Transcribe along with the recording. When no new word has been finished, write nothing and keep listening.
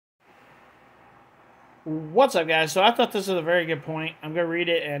What's up, guys? So I thought this was a very good point. I'm going to read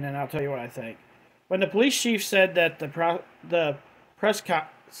it and then I'll tell you what I think. When the police chief said that the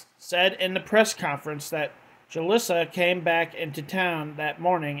said in the press conference that Jolissa came back into town that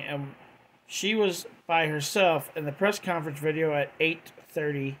morning and she was by herself in the press conference video at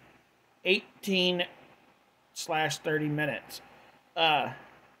 8:30, 18/30 minutes. Uh,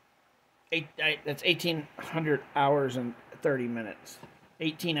 that's 1800 hours and 30 minutes.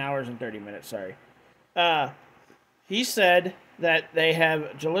 18 hours and 30 minutes. Sorry. Uh, he said that they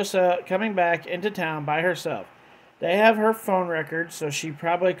have Jolissa coming back into town by herself. They have her phone records, so she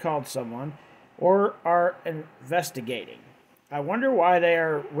probably called someone or are investigating. I wonder why they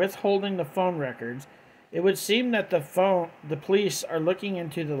are withholding the phone records. It would seem that the police are looking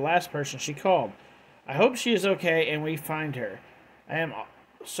into the last person she called. I hope she is okay and we find her. I am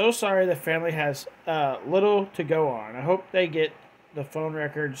so sorry the family has little to go on. I hope they get the phone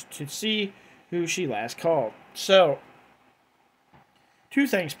records to see who she last called. So, two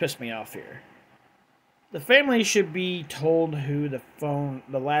things piss me off here. The family should be told who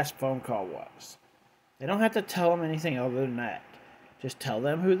the last phone call was. They don't have to tell them anything other than that. Just tell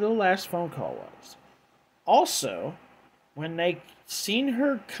them who the last phone call was. Also, when they seen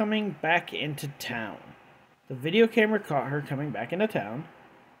her coming back into town, the video camera caught her coming back into town.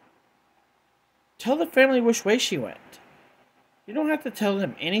 Tell the family which way she went. You don't have to tell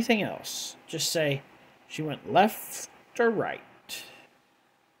them anything else. Just say she went left or right.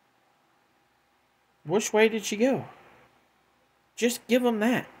 Which way did she go? Just give them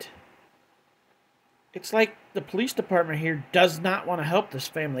that. It's like the police department here does not want to help this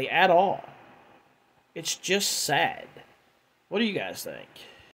family at all. It's just sad. What do you guys think?